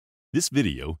This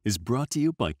video is brought to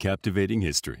you by Captivating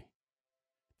History.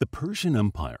 The Persian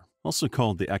Empire, also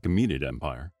called the Achaemenid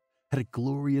Empire, had a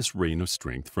glorious reign of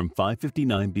strength from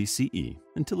 559 BCE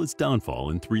until its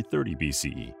downfall in 330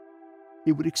 BCE.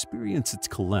 It would experience its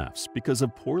collapse because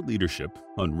of poor leadership,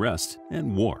 unrest,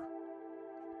 and war.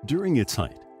 During its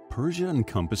height, Persia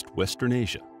encompassed Western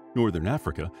Asia, Northern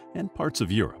Africa, and parts of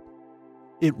Europe.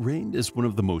 It reigned as one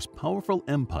of the most powerful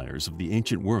empires of the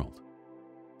ancient world.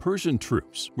 Persian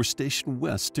troops were stationed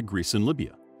west to Greece and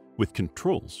Libya, with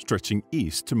controls stretching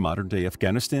east to modern-day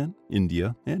Afghanistan,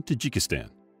 India, and Tajikistan.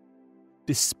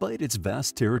 Despite its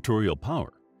vast territorial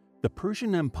power, the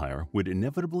Persian Empire would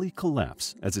inevitably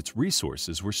collapse as its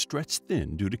resources were stretched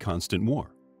thin due to constant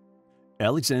war.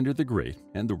 Alexander the Great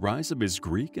and the rise of his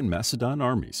Greek and Macedon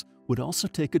armies would also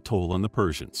take a toll on the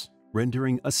Persians,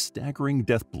 rendering a staggering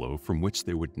death blow from which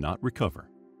they would not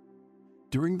recover.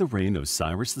 During the reign of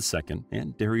Cyrus II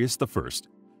and Darius I,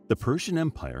 the Persian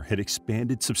Empire had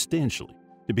expanded substantially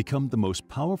to become the most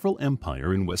powerful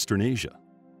empire in Western Asia.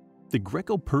 The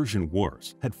Greco-Persian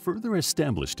Wars had further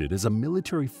established it as a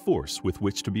military force with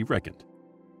which to be reckoned.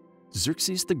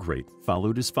 Xerxes the Great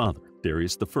followed his father,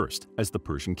 Darius I, as the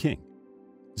Persian king.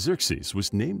 Xerxes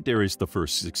was named Darius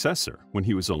I's successor when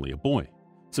he was only a boy,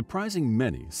 surprising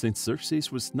many since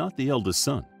Xerxes was not the eldest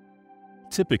son.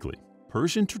 Typically,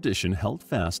 Persian tradition held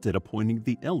fast at appointing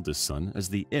the eldest son as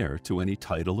the heir to any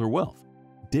title or wealth.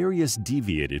 Darius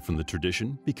deviated from the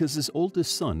tradition because his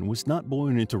oldest son was not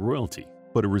born into royalty,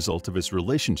 but a result of his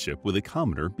relationship with a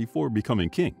commoner before becoming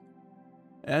king.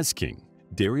 As king,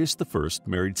 Darius I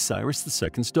married Cyrus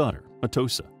II's daughter,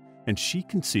 Atossa, and she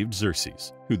conceived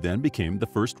Xerxes, who then became the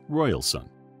first royal son.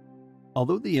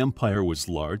 Although the empire was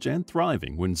large and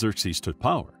thriving when Xerxes took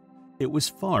power, it was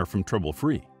far from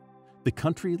trouble-free. The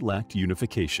country lacked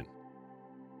unification.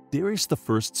 Darius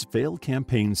I's failed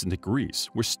campaigns into Greece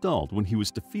were stalled when he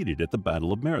was defeated at the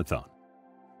Battle of Marathon.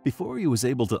 Before he was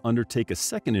able to undertake a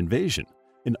second invasion,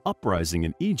 an uprising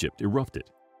in Egypt erupted.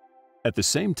 At the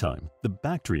same time, the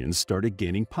Bactrians started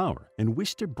gaining power and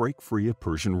wished to break free of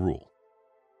Persian rule.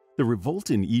 The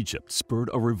revolt in Egypt spurred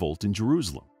a revolt in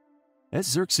Jerusalem. As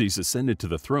Xerxes ascended to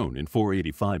the throne in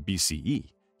 485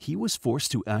 BCE, he was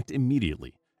forced to act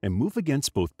immediately and move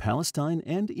against both Palestine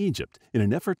and Egypt in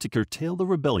an effort to curtail the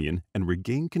rebellion and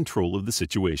regain control of the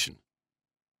situation.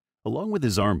 Along with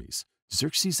his armies,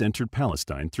 Xerxes entered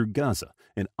Palestine through Gaza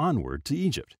and onward to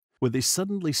Egypt, where they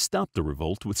suddenly stopped the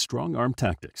revolt with strong-arm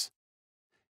tactics.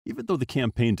 Even though the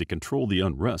campaign to control the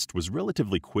unrest was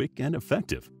relatively quick and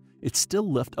effective, it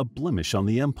still left a blemish on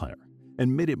the empire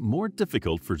and made it more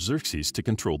difficult for Xerxes to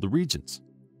control the regions.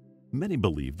 Many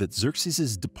believe that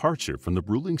Xerxes' departure from the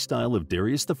ruling style of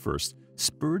Darius I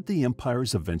spurred the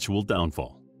empire's eventual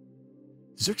downfall.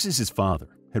 Xerxes' father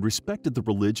had respected the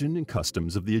religion and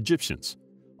customs of the Egyptians,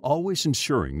 always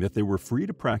ensuring that they were free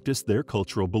to practice their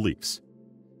cultural beliefs.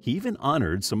 He even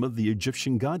honored some of the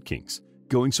Egyptian god-kings,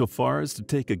 going so far as to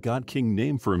take a god-king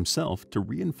name for himself to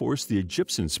reinforce the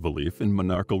Egyptians' belief in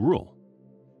monarchical rule.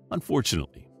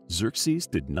 Unfortunately, Xerxes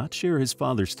did not share his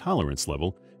father's tolerance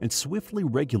level and swiftly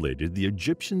regulated the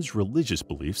Egyptians' religious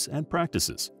beliefs and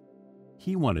practices.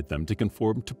 He wanted them to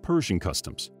conform to Persian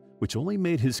customs, which only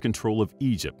made his control of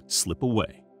Egypt slip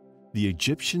away. The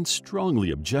Egyptians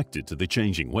strongly objected to the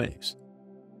changing ways.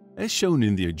 As shown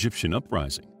in the Egyptian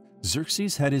uprising,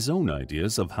 Xerxes had his own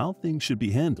ideas of how things should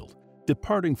be handled,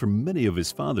 departing from many of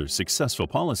his father's successful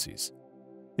policies.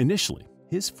 Initially,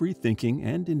 his free-thinking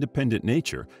and independent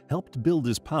nature helped build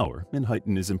his power and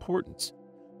heighten his importance,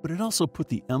 but it also put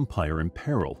the empire in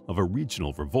peril of a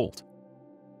regional revolt.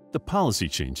 The policy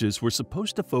changes were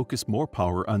supposed to focus more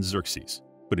power on Xerxes,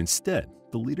 but instead,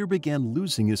 the leader began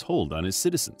losing his hold on his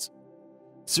citizens.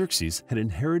 Xerxes had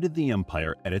inherited the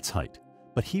empire at its height,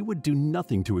 but he would do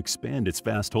nothing to expand its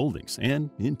vast holdings and,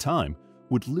 in time,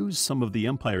 would lose some of the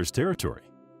empire's territory.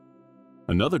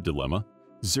 Another dilemma,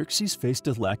 Xerxes faced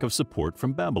a lack of support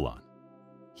from Babylon.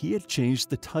 He had changed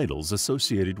the titles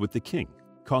associated with the king,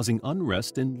 causing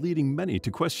unrest and leading many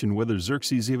to question whether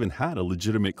Xerxes even had a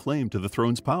legitimate claim to the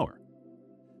throne's power.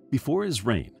 Before his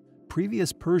reign,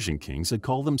 previous Persian kings had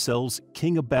called themselves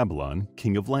King of Babylon,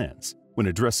 King of Lands, when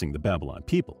addressing the Babylon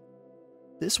people.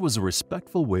 This was a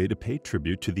respectful way to pay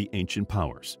tribute to the ancient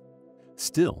powers.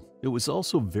 Still, it was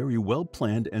also very well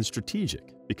planned and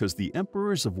strategic because the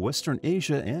emperors of Western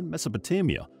Asia and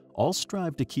Mesopotamia all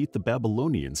strived to keep the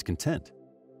Babylonians content.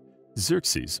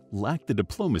 Xerxes lacked the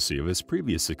diplomacy of his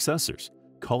previous successors,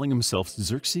 calling himself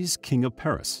Xerxes King of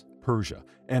Paris, Persia,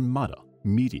 and Mada,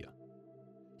 Media.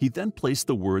 He then placed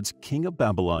the words King of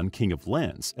Babylon, King of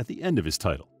Lands at the end of his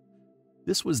title.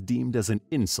 This was deemed as an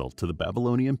insult to the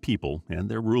Babylonian people and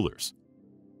their rulers.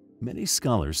 Many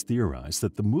scholars theorize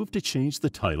that the move to change the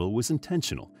title was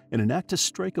intentional and an act to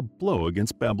strike a blow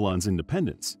against Babylon's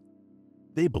independence.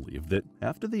 They believe that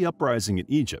after the uprising in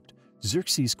Egypt,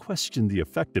 Xerxes questioned the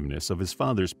effectiveness of his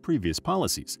father's previous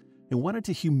policies and wanted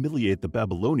to humiliate the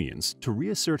Babylonians to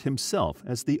reassert himself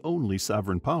as the only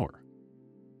sovereign power.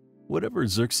 Whatever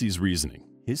Xerxes' reasoning,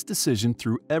 his decision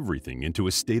threw everything into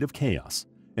a state of chaos,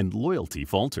 and loyalty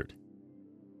faltered.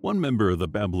 One member of the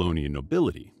Babylonian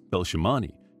nobility, Belshazzar,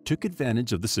 took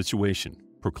advantage of the situation,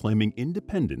 proclaiming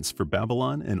independence for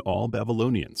Babylon and all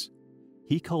Babylonians.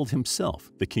 He called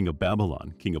himself the King of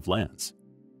Babylon, King of Lands.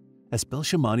 As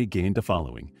Belshazzar gained a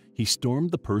following, he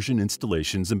stormed the Persian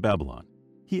installations in Babylon.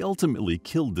 He ultimately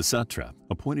killed the satrap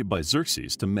appointed by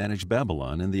Xerxes to manage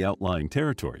Babylon and the outlying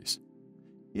territories.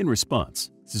 In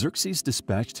response, Xerxes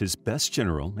dispatched his best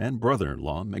general and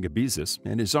brother-in-law Megabyzus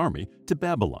and his army to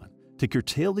Babylon to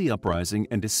curtail the uprising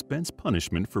and dispense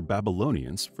punishment for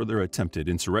Babylonians for their attempted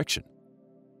insurrection.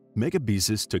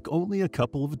 Megabyzus took only a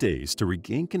couple of days to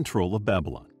regain control of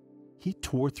Babylon. He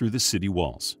tore through the city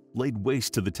walls, laid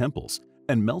waste to the temples,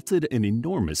 and melted an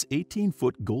enormous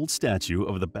 18-foot gold statue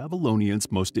of the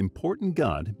Babylonians' most important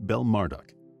god,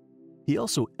 Bel-Marduk. He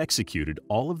also executed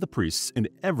all of the priests and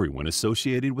everyone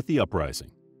associated with the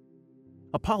uprising.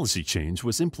 A policy change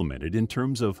was implemented in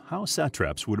terms of how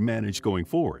satraps would manage going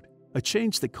forward, a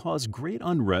change that caused great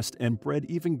unrest and bred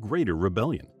even greater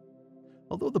rebellion.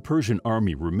 Although the Persian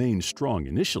army remained strong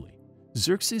initially,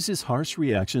 Xerxes' harsh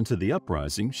reaction to the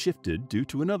uprising shifted due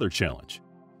to another challenge.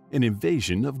 An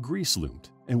invasion of Greece loomed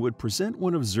and would present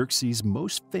one of Xerxes'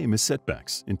 most famous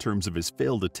setbacks in terms of his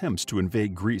failed attempts to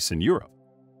invade Greece and Europe.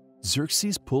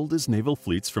 Xerxes pulled his naval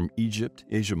fleets from Egypt,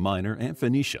 Asia Minor, and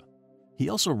Phoenicia. He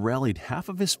also rallied half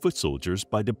of his foot soldiers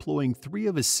by deploying 3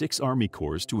 of his 6 army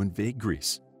corps to invade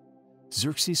Greece.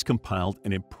 Xerxes compiled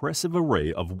an impressive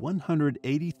array of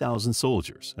 180,000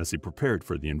 soldiers as he prepared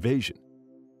for the invasion.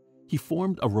 He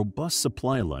formed a robust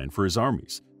supply line for his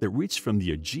armies that reached from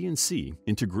the Aegean Sea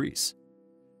into Greece.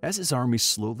 As his army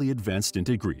slowly advanced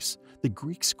into Greece, the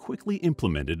Greeks quickly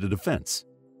implemented a defense.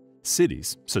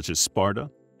 Cities such as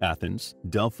Sparta, Athens,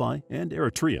 Delphi, and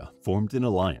Eretria formed an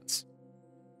alliance.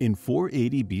 In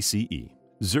 480 BCE,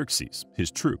 Xerxes,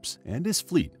 his troops, and his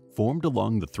fleet formed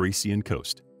along the Thracian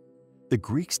coast. The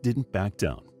Greeks didn't back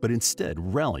down, but instead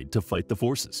rallied to fight the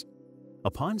forces.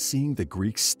 Upon seeing the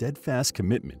Greeks' steadfast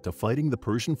commitment to fighting the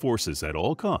Persian forces at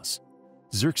all costs,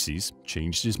 Xerxes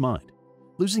changed his mind,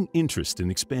 losing interest in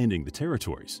expanding the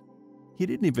territories. He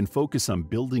didn't even focus on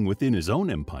building within his own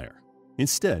empire.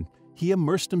 Instead, he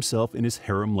immersed himself in his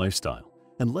harem lifestyle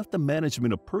and left the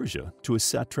management of Persia to his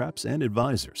satraps and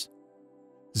advisors.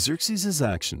 Xerxes'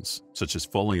 actions, such as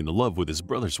falling in love with his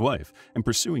brother's wife and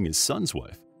pursuing his son's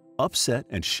wife, upset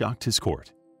and shocked his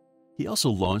court. He also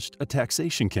launched a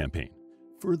taxation campaign,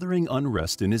 furthering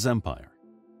unrest in his empire.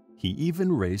 He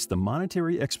even raised the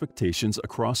monetary expectations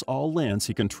across all lands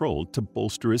he controlled to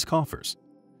bolster his coffers.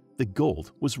 The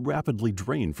gold was rapidly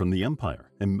drained from the empire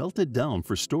and melted down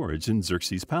for storage in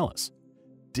Xerxes' palace.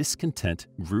 Discontent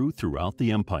grew throughout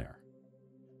the empire.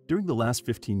 During the last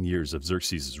 15 years of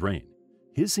Xerxes' reign,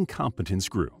 his incompetence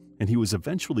grew, and he was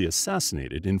eventually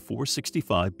assassinated in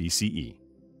 465 BCE.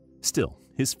 Still,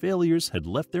 his failures had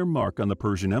left their mark on the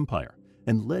Persian Empire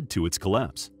and led to its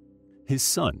collapse. His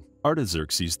son,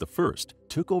 Artaxerxes I,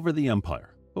 took over the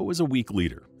empire, but was a weak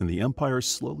leader, and the empire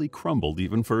slowly crumbled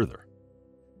even further.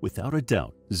 Without a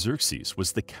doubt, Xerxes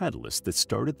was the catalyst that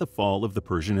started the fall of the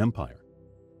Persian Empire.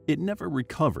 It never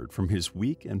recovered from his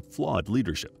weak and flawed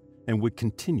leadership and would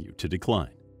continue to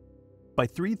decline. By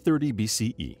 330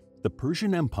 BCE, the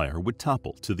Persian Empire would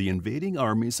topple to the invading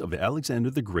armies of Alexander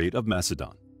the Great of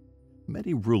Macedon.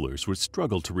 Many rulers would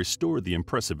struggle to restore the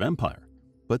impressive empire,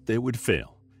 but they would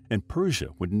fail, and Persia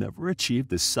would never achieve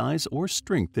the size or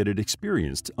strength that it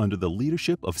experienced under the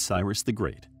leadership of Cyrus the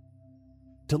Great.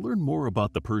 To learn more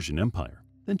about the Persian Empire,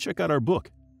 then check out our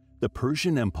book, The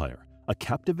Persian Empire, a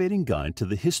captivating guide to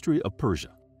the history of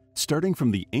Persia, starting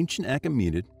from the ancient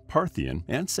Achaemenid, Parthian,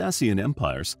 and Sassanian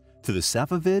empires to the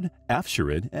Safavid,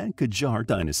 Afsharid, and Qajar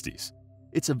dynasties.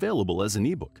 It's available as an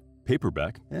ebook,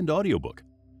 paperback, and audiobook.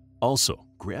 Also,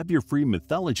 grab your free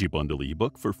Mythology Bundle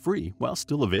ebook for free while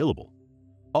still available.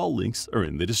 All links are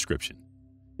in the description.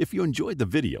 If you enjoyed the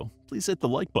video, please hit the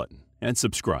like button and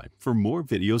subscribe for more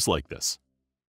videos like this.